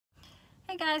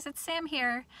Hey guys, it's Sam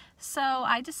here. So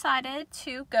I decided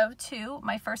to go to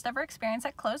my first ever experience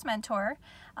at Clothes Mentor.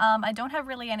 I don't have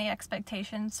really any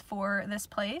expectations for this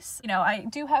place. You know, I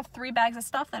do have 3 bags of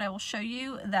stuff that I will show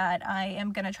you that I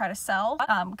am going to try to sell.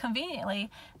 Conveniently,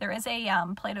 there is a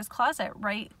Plato's Closet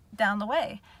right down the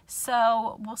way.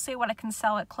 So we'll see what I can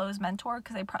sell at Clothes Mentor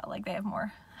because they have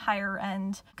more higher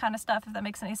end kind of stuff, if that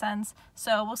makes any sense.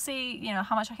 So we'll see, you know,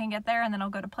 how much I can get there, and then I'll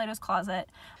go to Plato's Closet.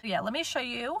 But yeah, let me show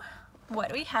you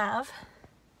what we have.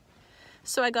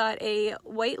 So I got a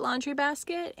white laundry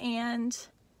basket and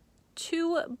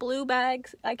 2 blue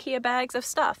bags, IKEA bags of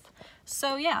stuff.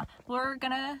 So yeah, we're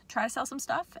gonna try to sell some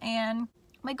stuff, and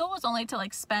my goal is only to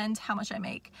like spend how much I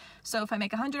make. So if I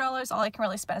make $100, all I can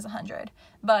really spend is $100,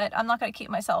 but I'm not gonna keep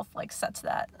myself like set to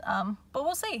that. But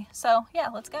we'll see. So yeah,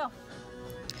 let's go.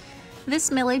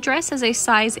 This Millie dress is a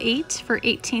size 8 for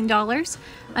 $18.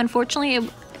 Unfortunately,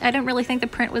 I didn't really think the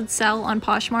print would sell on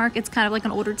Poshmark. It's kind of like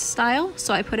an older style,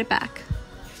 so I put it back.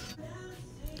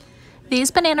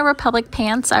 These Banana Republic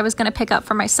pants I was going to pick up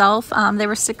for myself. They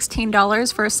were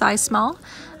 $16 for a size small.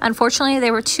 Unfortunately,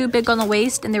 they were too big on the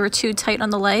waist and they were too tight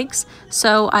on the legs,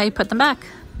 so I put them back.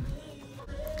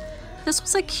 This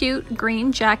was a cute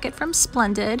green jacket from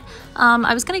Splendid.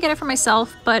 I was going to get it for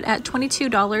myself, but at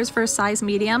 $22 for a size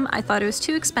medium, I thought it was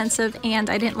too expensive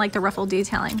and I didn't like the ruffle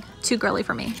detailing. Too girly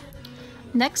for me.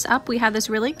 Next up, we have this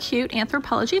really cute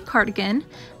Anthropologie cardigan.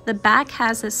 The back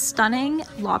has this stunning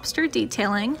lobster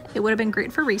detailing. It would have been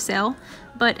great for resale,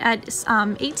 but at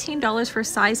 $18 for a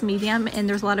size medium and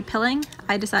there's a lot of pilling,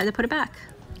 I decided to put it back.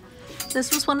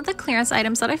 This was one of the clearance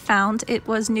items that I found. It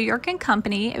was New York &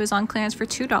 Company. It was on clearance for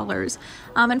 $2.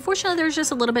 Unfortunately, there was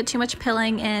just a little bit too much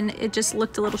pilling and it just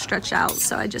looked a little stretched out,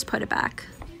 so I just put it back.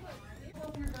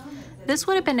 This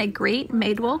would have been a great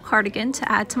Madewell cardigan to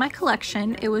add to my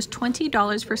collection. It was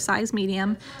 $20 for size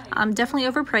medium. Definitely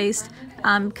overpriced,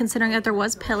 considering that there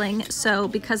was pilling. So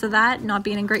because of that not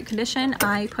being in great condition,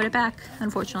 I put it back,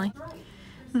 unfortunately.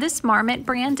 This Marmot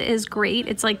brand is great.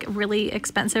 It's like really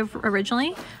expensive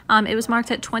originally. It was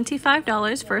marked at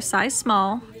 $25 for a size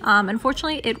small.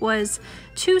 Unfortunately, it was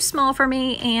too small for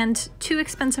me and too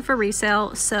expensive for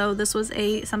resale, so this was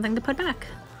something to put back.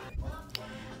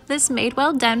 This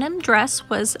Madewell denim dress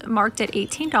was marked at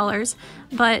 $18,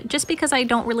 but just because I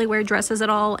don't really wear dresses at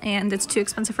all and it's too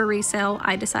expensive for resale,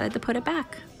 I decided to put it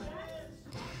back.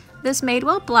 This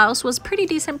Madewell blouse was pretty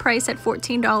decent price at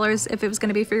 $14 if it was going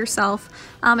to be for yourself.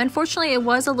 Unfortunately, it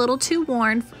was a little too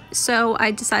worn, so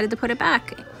I decided to put it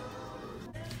back.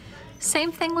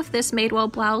 Same thing with this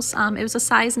Madewell blouse. It was a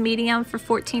size medium for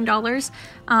 $14.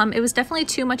 It was definitely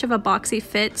too much of a boxy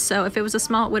fit, so if it was a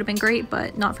small, it would have been great,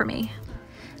 but not for me.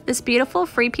 This beautiful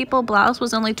Free People blouse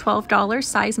was only $12,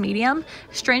 size medium.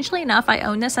 Strangely enough, I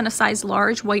own this in a size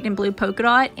large, white and blue polka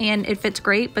dot, and it fits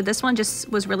great, but this one just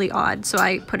was really odd, so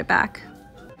I put it back.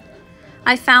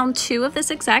 I found 2 of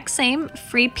this exact same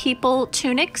Free People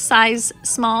tunic, size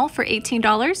small, for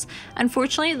 $18.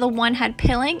 Unfortunately, the one had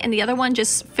pilling and the other one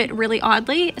just fit really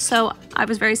oddly, so I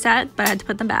was very sad, but I had to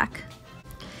put them back.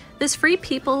 This Free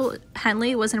People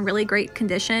Henley was in really great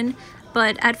condition,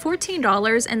 but at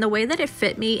 $14 and the way that it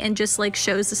fit me and just like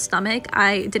shows the stomach,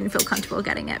 I didn't feel comfortable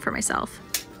getting it for myself.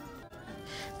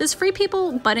 This Free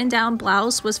People button-down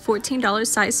blouse was $14,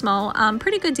 size small.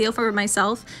 Pretty good deal for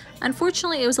myself.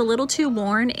 Unfortunately, it was a little too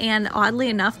worn, and oddly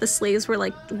enough, the sleeves were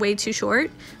like way too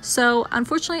short. So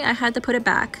unfortunately, I had to put it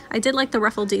back. I did like the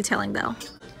ruffle detailing though.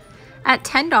 At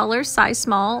 $10, size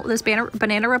small, this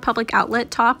Banana Republic outlet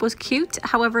top was cute.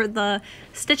 However, the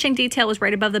stitching detail was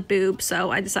right above the boob, so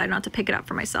I decided not to pick it up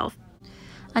for myself.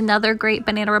 Another great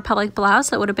Banana Republic blouse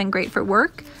that would have been great for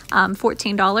work,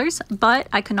 $14, but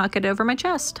I could not get it over my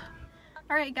chest.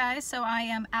 Alright guys, so I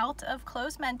am out of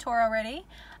Clothes Mentor already.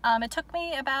 It took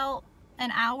me about an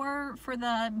hour for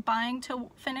the buying to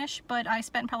finish, but I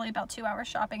spent probably about 2 hours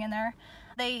shopping in there.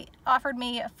 They offered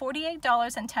me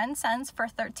 $48.10 for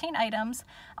 13 items.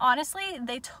 Honestly,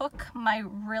 they took my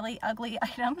really ugly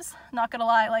items. Not gonna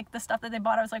lie, like the stuff that they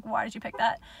bought, I was like, why did you pick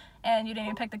that? And you didn't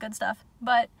even pick the good stuff.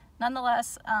 But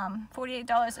nonetheless,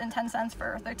 $48.10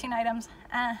 for 13 items.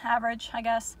 Average, I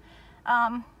guess.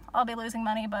 I'll be losing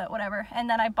money, but whatever. And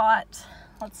then I bought,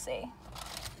 let's see.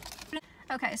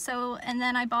 Okay, so, and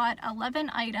then I bought 11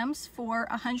 items for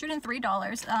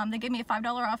 $103. They gave me a $5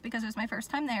 off because it was my first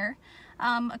time there.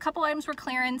 A couple items were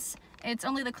clearance. It's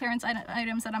only the clearance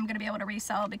items that I'm going to be able to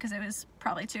resell because it was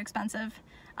probably too expensive.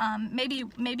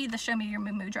 Maybe the Show Me Your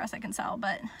Moo Moo dress I can sell,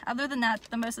 but other than that,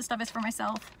 the most of the stuff is for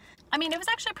myself. I mean, it was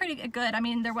actually pretty good. I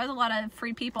mean, there was a lot of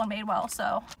Free People in Madewell,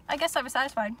 so I guess I was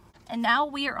satisfied. And now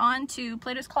we are on to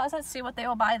Plato's Closet to see what they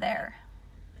will buy there.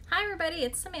 Hi everybody,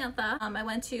 it's Samantha. I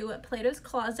went to Plato's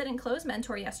Closet and Clothes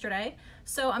Mentor yesterday,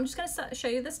 so I'm just going to show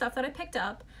you the stuff that I picked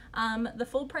up. The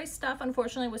full price stuff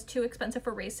unfortunately was too expensive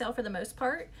for resale for the most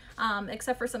part,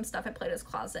 except for some stuff at Plato's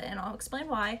Closet, and I'll explain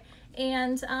why.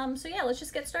 And so yeah, let's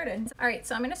just get started. Alright,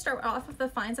 so I'm going to start off with the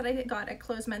finds that I got at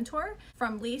Clothes Mentor,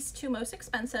 from least to most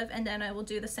expensive, and then I will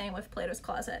do the same with Plato's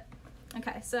Closet.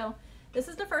 Okay, so this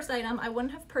is the first item. I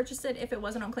wouldn't have purchased it if it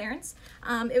wasn't on clearance.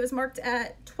 It was marked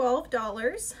at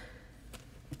 $12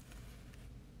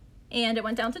 and it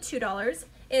went down to $2.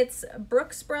 It's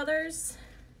Brooks Brothers.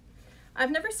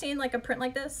 I've never seen like a print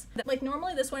like this. Like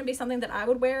normally this wouldn't be something that I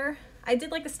would wear. I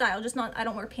did like the style, just not, I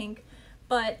don't wear pink,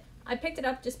 but I picked it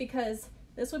up just because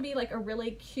this would be like a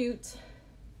really cute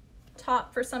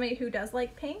top for somebody who does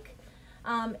like pink.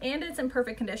 And it's in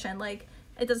perfect condition. Like,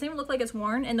 it doesn't even look like it's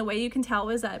worn, and the way you can tell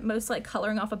is that most like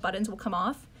coloring off of buttons will come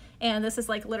off, and this is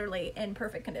like literally in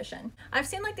perfect condition. I've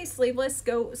seen like these sleeveless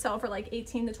go sell for like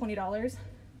 $18 to $20.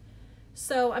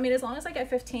 So I mean, as long as I get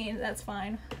 15, that's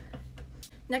fine.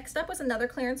 Next up was another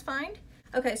clearance find.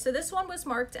 Okay, so this one was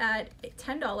marked at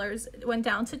 $10. It went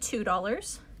down to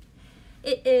 $2.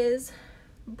 It is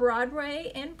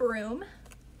Broadway and Broom.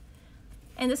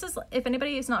 And this is, if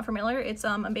anybody is not familiar, it's a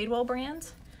Madewell brand.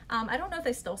 I don't know if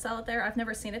they still sell it there. I've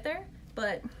never seen it there,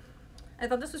 but I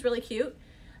thought this was really cute.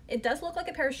 It does look like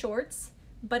a pair of shorts,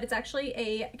 but it's actually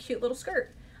a cute little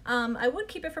skirt. I would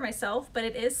keep it for myself, but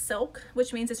it is silk,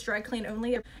 which means it's dry clean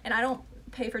only, and I don't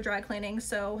pay for dry cleaning,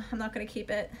 so I'm not gonna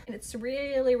keep it. And it's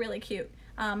really, really cute.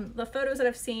 The photos that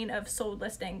I've seen of sold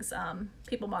listings,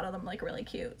 people model them like really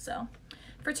cute, so.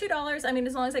 For $2, I mean,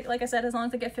 as long as, like I said, as long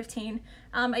as I get 15,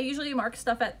 I usually mark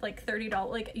stuff at like $30,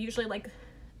 like usually like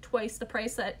twice the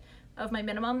price of my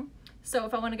minimum. So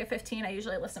if I want to get 15, I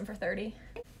usually list them for 30.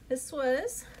 This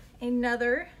was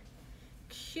another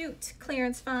cute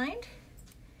clearance find.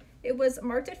 It was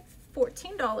marked at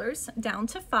 $14 down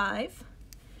to $5,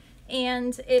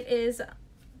 and it is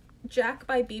Jack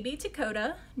by BB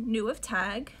Dakota, new of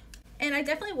tag. And I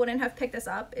definitely wouldn't have picked this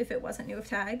up if it wasn't new of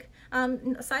tag.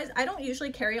 Size, I don't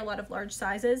usually carry a lot of large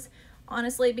sizes,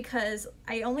 honestly, because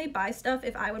I only buy stuff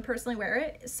if I would personally wear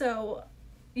it. So,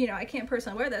 you know, I can't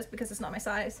personally wear this because it's not my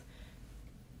size.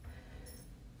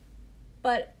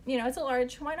 But, you know, it's a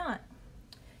large, why not?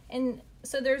 And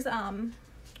so there's, what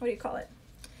do you call it?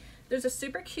 There's a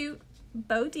super cute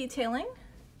bow detailing.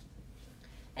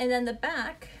 And then the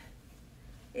back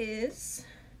is,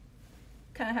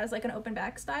 kind of has like an open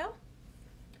back style.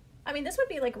 I mean, this would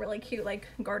be like really cute, like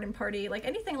garden party, like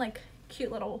anything like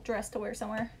cute little dress to wear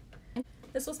somewhere.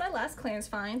 This was my last clearance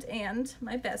find and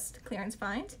my best clearance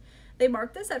find. They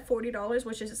marked this at $40,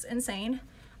 which is insane,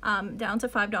 down to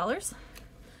 $5.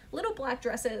 Little black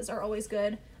dresses are always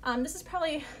good. This is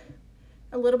probably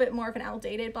a little bit more of an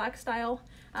outdated black style.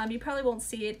 You probably won't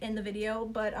see it in the video,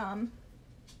 but I mean,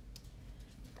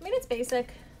 it's basic.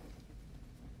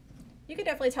 You could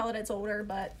definitely tell that it's older,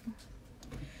 but,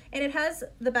 and it has,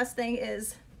 the best thing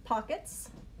is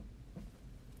pockets.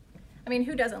 I mean,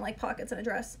 who doesn't like pockets in a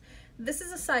dress? This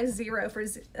is a size 0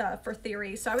 for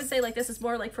theory, so I would say like this is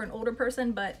more like for an older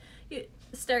person, but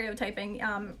stereotyping,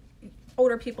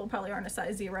 older people probably aren't a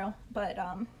size 0, but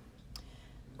I'm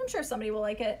sure somebody will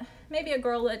like it. Maybe a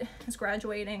girl that is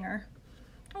graduating, or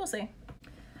we'll see.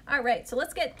 All right, so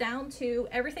let's get down to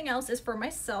everything else is for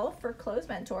myself for Clothes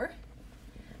Mentor.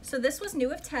 So this was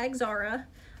new of tag Zara.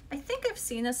 I think I've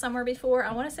seen this somewhere before.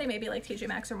 I want to say maybe like TJ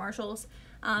Maxx or Marshalls.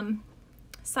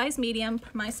 Size medium,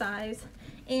 my size.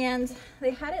 And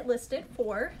they had it listed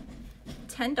for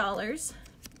 $10,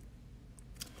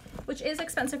 which is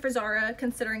expensive for Zara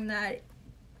considering that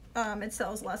it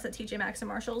sells less at TJ Maxx and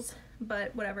Marshalls,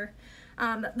 but whatever.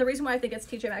 The reason why I think it's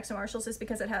TJ Maxx and Marshalls is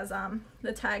because it has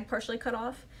the tag partially cut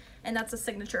off, and that's a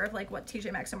signature of like what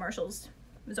TJ Maxx and Marshalls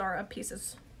Zara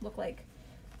pieces look like.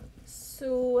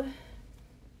 So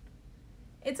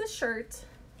it's a shirt,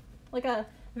 like a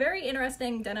very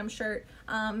interesting denim shirt.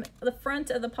 The front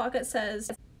of the pocket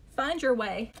says, "Find your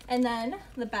way." And then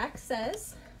the back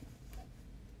says,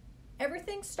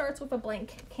 "Everything starts with a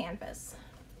blank canvas."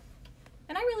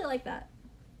 And I really like that.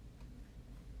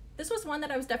 This was one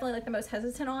that I was definitely like the most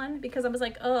hesitant on because I was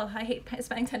like, oh, I hate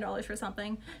spending $10 for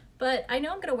something, but I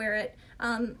know I'm gonna wear it.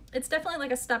 It's definitely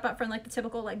like a step up from like the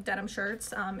typical like denim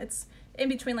shirts. It's in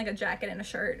between like a jacket and a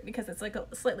shirt because it's like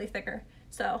slightly thicker.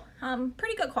 So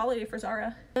pretty good quality for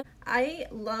Zara. I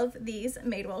love these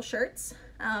Madewell shirts.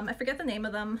 I forget the name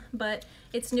of them, but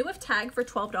it's new of tag for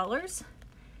 $12.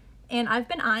 And I've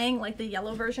been eyeing like the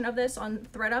yellow version of this on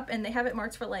ThredUp, and they have it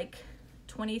marked for like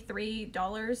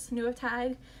 $23 new of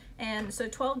tag, and so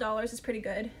 $12 is pretty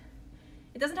good.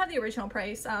 It doesn't have the original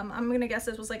price. I'm gonna guess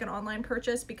this was like an online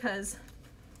purchase because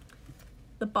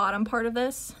the bottom part of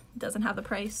this doesn't have the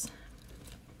price.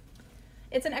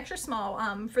 It's an extra small.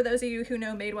 For those of you who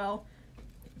know Madewell,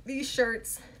 these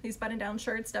shirts, these button-down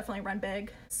shirts definitely run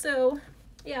big. So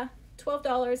yeah,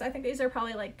 $12. I think these are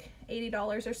probably like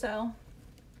 $80 or so.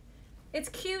 It's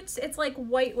cute. It's like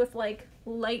white with like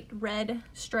light red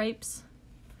stripes.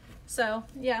 So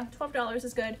yeah, $12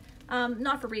 is good.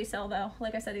 Not for resale though.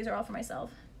 Like I said, these are all for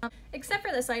myself. Except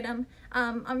for this item.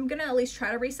 I'm gonna at least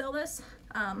try to resell this.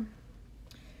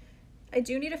 I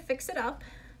do need to fix it up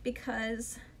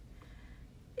because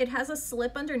it has a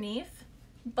slip underneath,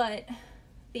 but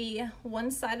the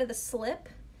one side of the slip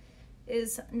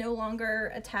is no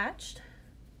longer attached,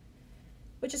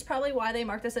 which is probably why they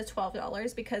marked this at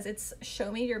 $12 because it's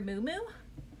show me your moo-moo.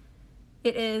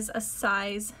 It is a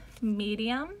size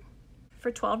medium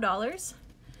for $12.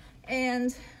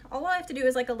 And all I have to do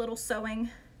is like a little sewing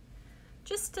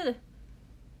just to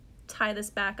tie this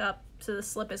back up so the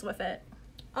slip is with it.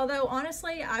 Although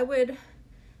honestly, I would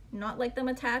not like them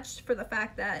attached for the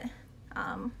fact that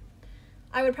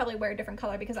I would probably wear a different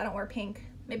color because I don't wear pink.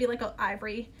 Maybe like an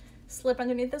ivory slip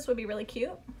underneath this would be really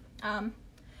cute.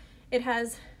 It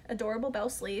has adorable bell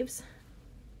sleeves.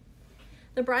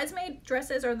 The bridesmaid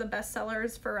dresses are the best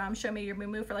sellers for show me your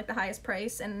moo-moo for like the highest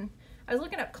price, and I was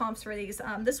looking up comps for these.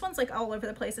 This one's like all over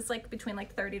the place. It's like between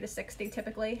like 30 to 60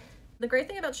 typically. The great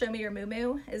thing about show me your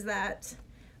moo-moo is that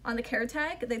on the care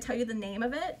tag they tell you the name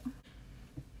of it.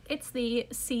 It's the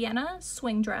Sienna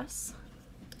swing dress.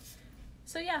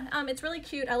 So yeah, it's really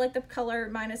cute. I like the color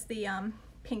minus the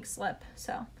pink slip.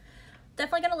 So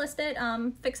definitely gonna list it.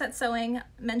 Fix that sewing.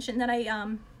 Mention that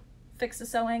I fixed the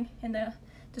sewing in the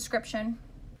description.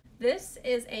 This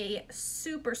is a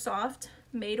super soft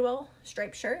Madewell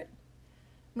striped shirt.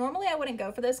 Normally I wouldn't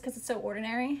go for this because it's so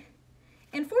ordinary.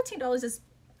 And $14 is,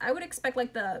 I would expect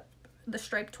like the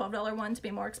striped $12 one to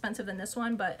be more expensive than this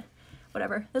one, but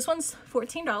whatever. This one's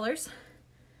 $14,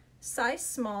 size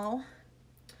small.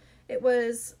 It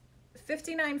was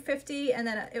 $59.50 and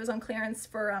then it was on clearance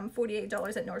for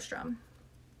 $48 at Nordstrom.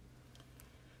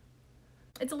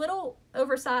 It's a little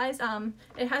oversized.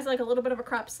 It has like a little bit of a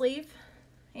crop sleeve,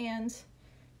 and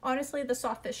honestly the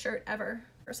softest shirt ever.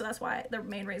 So that's why, the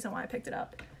main reason why I picked it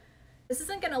up. This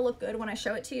isn't gonna look good when I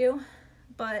show it to you,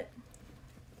 but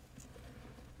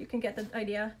you can get the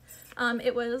idea.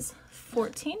 It was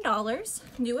 $14,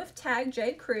 new with tag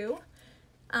J. Crew.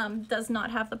 Does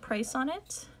not have the price on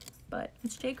it, but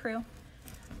it's J. Crew.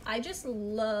 I just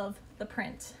love the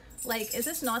print. Like, is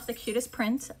this not the cutest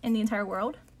print in the entire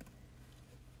world?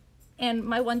 And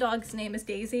my one dog's name is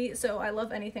Daisy, so I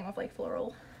love anything with like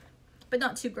floral, but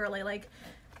not too girly. Like,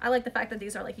 I like the fact that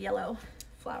these are like yellow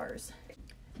flowers.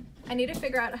 I need to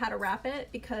figure out how to wrap it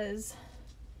because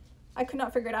I could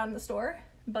not figure it out in the store,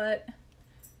 but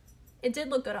it did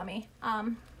look good on me.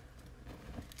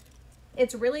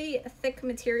 It's really thick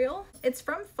material. It's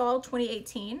from fall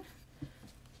 2018,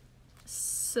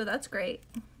 so that's great.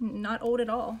 Not old at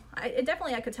all.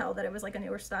 I could tell that it was like a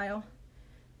newer style.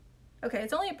 Okay,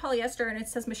 it's only a polyester and it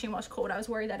says machine wash cold. I was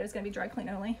worried that it was gonna be dry clean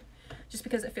only, just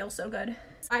because it feels so good.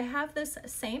 I have this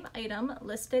same item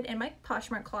listed in my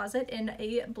Poshmark closet in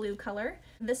a blue color.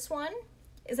 This one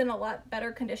is in a lot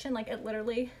better condition. Like, it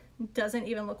literally doesn't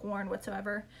even look worn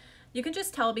whatsoever. You can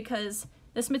just tell because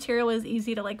this material is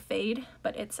easy to like fade,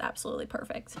 but it's absolutely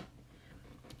perfect.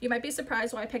 You might be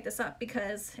surprised why I picked this up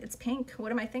because it's pink.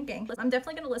 What am I thinking? I'm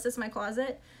definitely gonna list this in my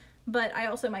closet, but I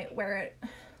also might wear it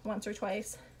once or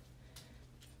twice.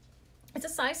 It's a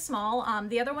size small.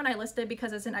 The other one I listed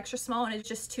because it's an extra small and it's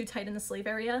just too tight in the sleeve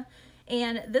area.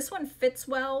 And this one fits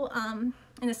well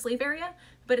in the sleeve area,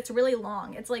 but it's really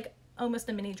long. It's like almost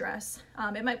a mini dress.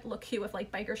 It might look cute with like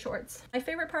biker shorts. My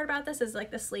favorite part about this is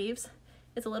like the sleeves.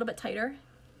 It's a little bit tighter.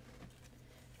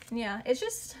 And yeah, it's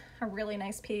just a really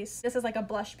nice piece. This is like a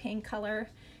blush pink color,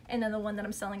 and then the one that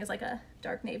I'm selling is like a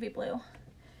dark navy blue.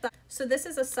 So this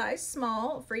is a size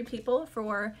small, Free People,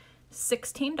 for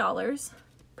 $16.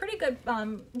 Pretty good,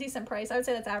 decent price. I would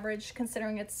say that's average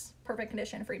considering it's perfect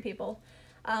condition, Free People.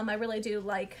 I really do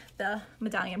like the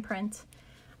medallion print.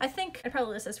 I think I'd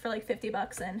probably list this for like 50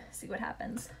 bucks and see what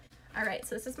happens. All right,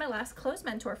 so this is my last clothes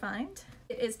mentor find.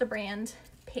 It is the brand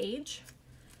Page,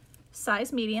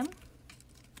 size medium,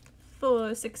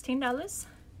 for $16.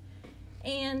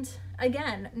 And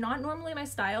again, not normally my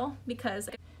style because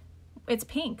it's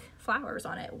pink flowers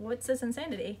on it. What's this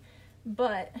insanity?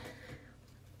 But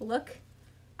look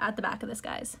at the back of this,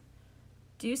 guys.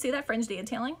 Do you see that fringe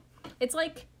detailing? It's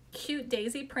like cute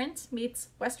daisy print meets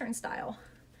Western style.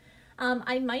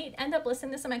 I might end up listing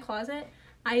this in my closet,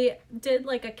 I did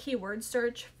like a keyword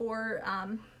search for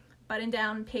button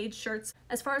down page shirts.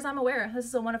 As far as I'm aware, this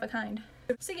is a one of a kind.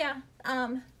 So yeah,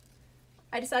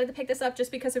 I decided to pick this up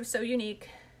just because it was so unique.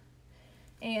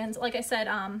 And like I said,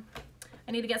 I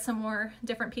need to get some more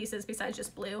different pieces besides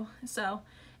just blue. So,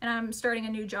 and I'm starting a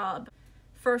new job,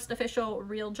 first official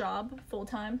real job,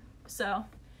 full-time. So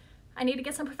I need to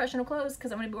get some professional clothes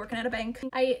because I'm going to be working at a bank.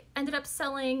 I ended up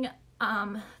selling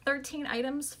 13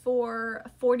 items for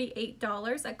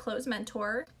 $48 at Clothes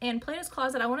Mentor. And Plato's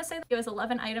Closet, I want to say it was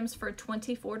 11 items for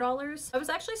 $24. I was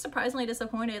actually surprisingly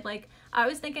disappointed. Like, I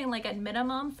was thinking like at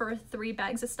minimum for 3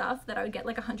 bags of stuff that I would get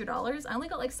like $100. I only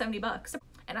got like 70 bucks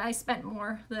and I spent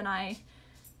more than I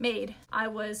made. I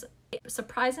was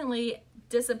surprisingly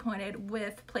disappointed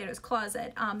with Plato's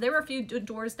Closet. There were a few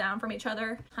doors down from each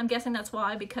other. I'm guessing that's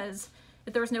why, because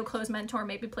if there was no Clothes Mentor,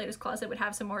 maybe Plato's Closet would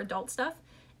have some more adult stuff.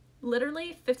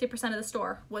 Literally 50% of the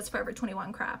store was Forever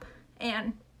 21 crap.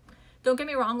 And don't get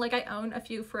me wrong, like I own a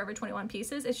few Forever 21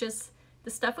 pieces. It's just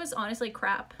the stuff was honestly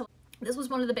crap. This was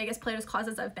one of the biggest Plato's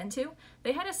Closets I've been to.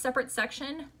 They had a separate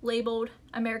section labeled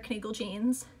American Eagle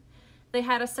jeans. They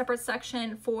had a separate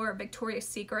section for Victoria's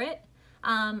Secret.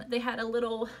 They had a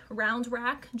little round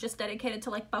rack just dedicated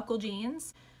to like buckle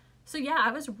jeans. So yeah,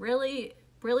 I was really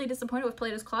disappointed with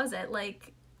Plato's Closet.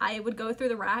 Like, I would go through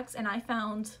the racks and I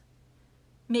found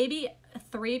maybe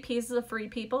 3 pieces of Free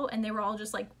People and they were all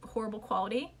just like horrible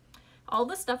quality. All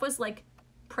the stuff was like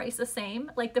priced the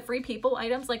same. Like the Free People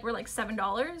items like were like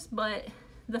 $7, but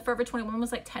the Forever 21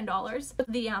 was like $10.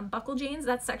 The buckle jeans,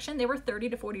 that section, they were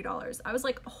 $30 to $40. I was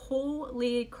like,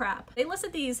 holy crap. They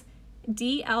listed these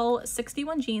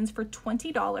DL61 jeans for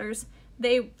 $20.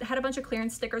 They had a bunch of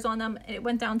clearance stickers on them and it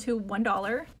went down to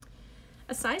 $1.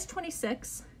 A size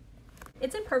 26.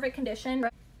 It's in perfect condition.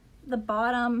 The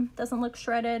bottom doesn't look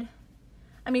shredded.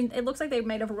 I mean, it looks like they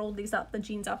might have rolled these up, the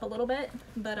jeans up a little bit,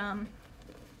 but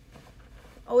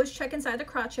always check inside the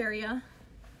crotch area.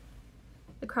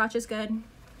 The crotch is good.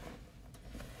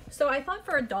 So I thought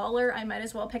for $1 I might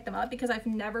as well pick them up because I've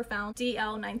never found DL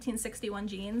 1961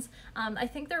 jeans. I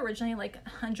think they're originally like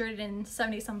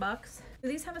 170 some bucks. Do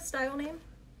these have a style name?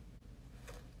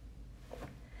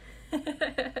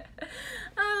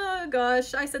 Oh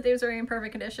gosh, I said these were in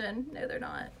perfect condition. No, they're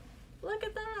not. Look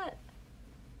at that.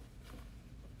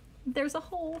 There's a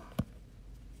hole.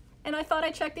 And I thought I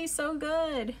checked these so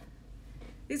good.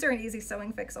 These are an easy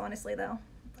sewing fix, honestly, though.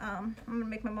 I'm gonna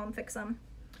make my mom fix them.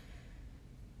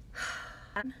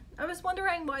 I was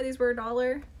wondering why these were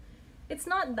 $1. It's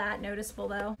not that noticeable,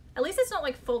 though. At least it's not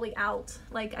like fully out.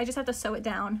 Like, I just have to sew it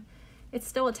down. It's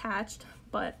still attached,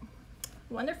 but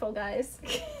wonderful, guys.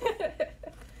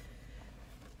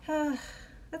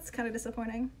 That's kind of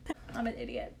disappointing. I'm an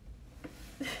idiot.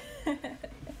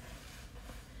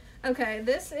 Okay,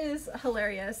 this is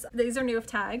hilarious. These are new of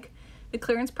tag. The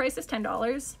clearance price is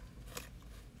 $10.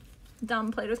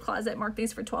 Dumb Plato's Closet marked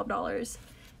these for $12,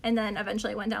 and then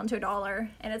eventually it went down to $1.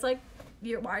 And it's like,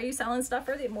 why are you selling stuff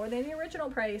for more than the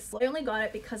original price? I only got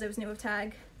it because it was new of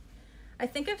tag. I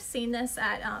think I've seen this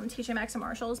at TJ Maxx and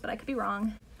Marshalls, but I could be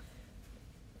wrong.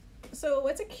 So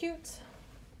it's a cute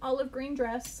olive green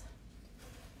dress.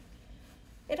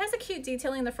 It has a cute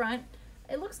detailing in the front.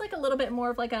 It looks like a little bit more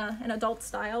of like an adult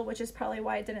style, which is probably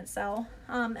why it didn't sell.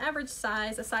 Average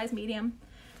size, a size medium.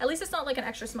 At least it's not like an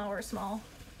extra small or a small.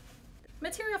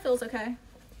 Material feels okay.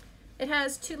 It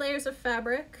has 2 layers of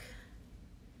fabric.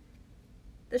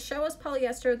 The shell is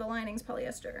polyester, the lining's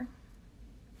polyester.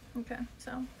 Okay,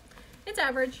 so it's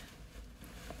average.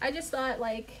 I just thought,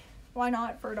 like, why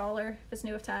not for $1 if it's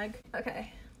new of tag?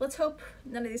 Okay, let's hope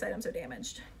none of these items are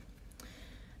damaged.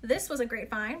 This was a great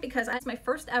find because it's my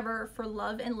first ever For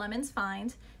Love and Lemons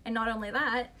find, and not only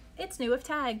that, it's new of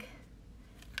tag.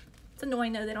 It's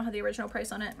annoying though they don't have the original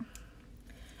price on it.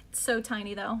 It's so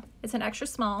tiny though. It's an extra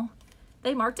small.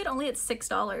 They marked it only at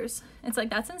 $6. It's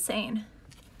like, that's insane.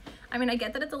 I mean, I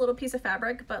get that it's a little piece of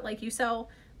fabric, but like, you sell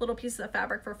little pieces of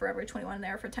fabric for Forever 21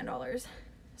 there for $10.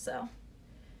 So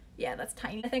yeah, that's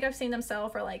tiny. I think I've seen them sell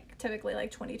for like typically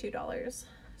like $22.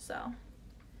 So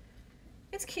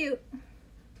it's cute.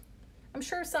 I'm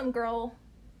sure some girl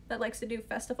that likes to do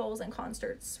festivals and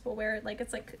concerts will wear it. Like,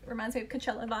 it's like, reminds me of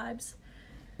Coachella vibes.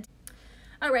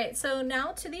 All right, so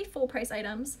now to the full price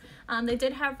items. They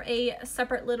did have a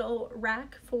separate little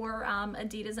rack for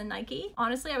Adidas and Nike.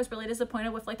 Honestly, I was really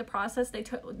disappointed with like the process. They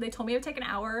told me it would take an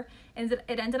hour, and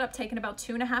it ended up taking about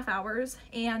 2.5 hours.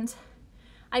 And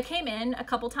I came in a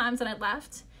couple times and I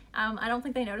left. I don't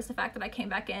think they noticed the fact that I came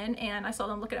back in and I saw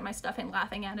them looking at my stuff and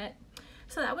laughing at it.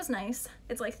 So that was nice.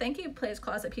 It's like, thank you, Plato's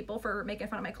Closet people, for making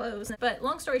fun of my clothes. But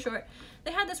long story short,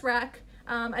 they had this rack.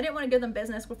 I didn't want to give them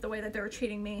business with the way that they were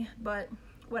treating me, but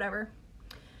whatever.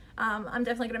 I'm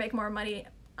definitely gonna make more money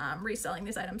reselling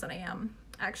these items than I am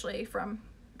actually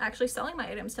selling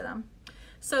my items to them.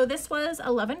 So this was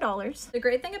 $11. The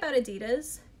great thing about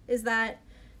Adidas is that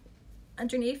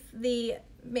underneath the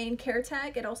main care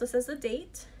tag, it also says the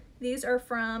date. These are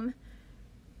from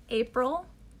April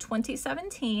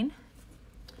 2017.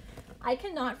 I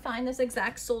cannot find this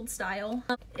exact sold style.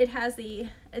 It has the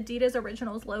Adidas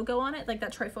Originals logo on it, like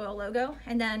that trifoil logo.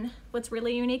 And then what's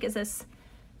really unique is this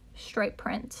stripe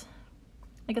print.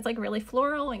 Like it's like really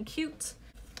floral and cute.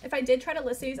 If I did try to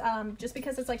list these, just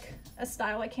because it's like a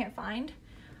style I can't find,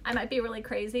 I might be really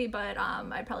crazy, but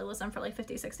I'd probably list them for like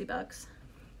 50, 60 bucks.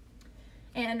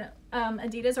 And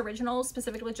Adidas Originals,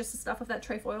 specifically just the stuff with that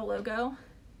trifoil logo,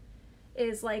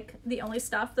 is like the only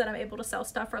stuff that I'm able to sell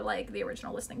stuff for like the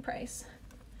original listing price,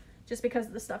 just because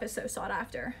the stuff is so sought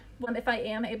after. If I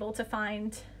am able to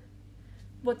find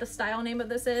what the style name of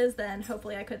this is, then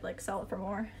hopefully I could like sell it for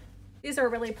more. These are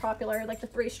really popular, like the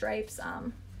 3 stripes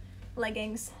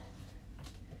leggings.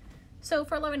 So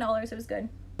for $11 it was good.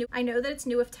 I know that it's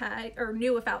new with tag, or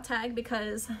new without tag,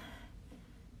 because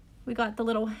we got the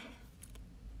little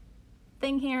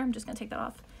thing here. I'm just gonna take that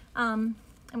off, and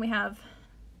we have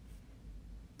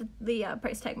the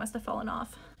price tag must have fallen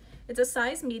off. It's a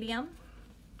size medium.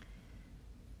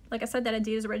 Like I said, that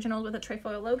Adidas Originals with a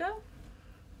trifoil logo.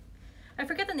 I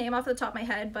forget the name off the top of my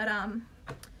head, but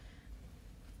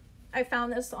I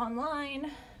found this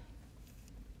online.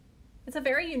 It's a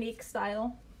very unique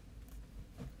style.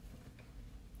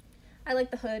 I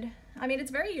like the hood. I mean,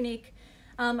 it's very unique.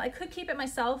 I could keep it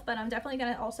myself, but I'm definitely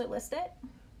gonna also list it.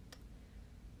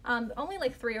 Only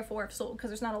like 3 or 4 have sold because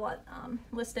there's not a lot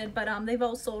listed, but they've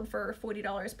all sold for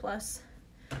 $40 plus.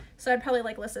 So I'd probably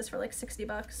like list this for like 60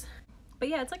 bucks. But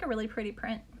yeah, it's like a really pretty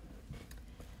print.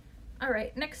 All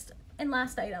right, next and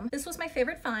last item. This was my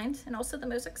favorite find and also the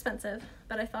most expensive,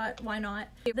 but I thought, why not?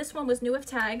 This one was new with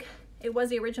tag. It was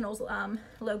the Originals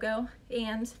logo,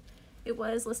 and it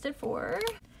was listed for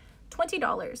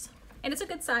 $20. And it's a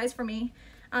good size for me.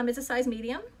 It's a size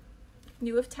medium,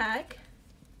 new with tag.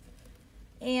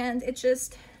 And it's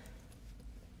just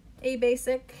a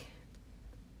basic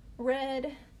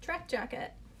red track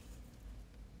jacket.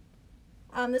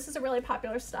 This is a really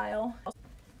popular style.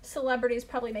 Celebrities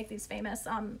probably make these famous.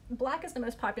 Black is the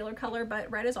most popular color,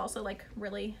 but red is also like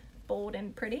really bold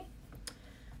and pretty.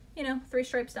 You know, 3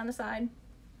 stripes down the side.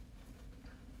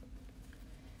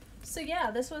 So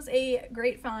yeah, this was a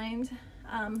great find.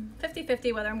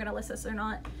 50-50 whether I'm gonna list this or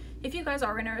not. If you guys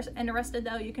are interested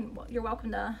though, you're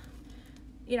welcome to,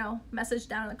 you know, message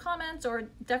down in the comments, or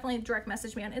definitely direct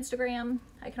message me on Instagram.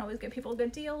 I can always give people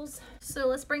good deals. So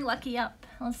let's bring Lucky up.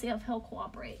 Let's see if he'll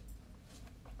cooperate.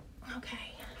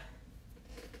 Okay.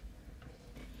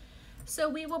 So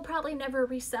we will probably never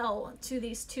resell to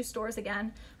these 2 stores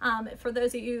again. For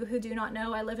those of you who do not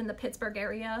know, I live in the Pittsburgh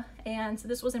area, and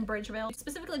this was in Bridgeville.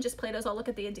 Specifically just Plato's. I'll look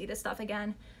at the Adidas stuff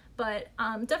again. But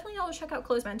definitely always check out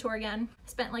Clothes Mentor again.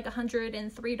 Spent like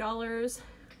 $103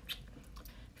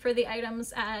 for the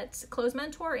items at Clothes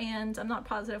Mentor, and I'm not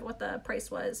positive what the price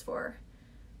was for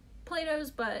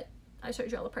Plato's, but I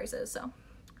showed you all the prices. So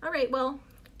all right, well,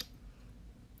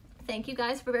 thank you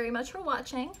guys very much for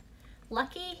watching.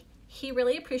 Lucky, he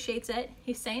really appreciates it.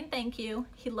 He's saying thank you.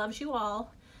 He loves you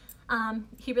all.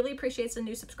 He really appreciates the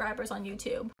new subscribers on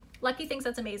YouTube. Lucky thinks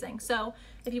that's amazing. So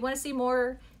if you want to see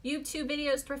more YouTube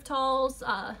videos, thrift hauls,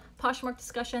 Poshmark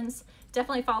discussions,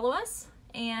 definitely follow us,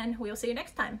 and we'll see you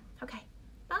next time. Okay.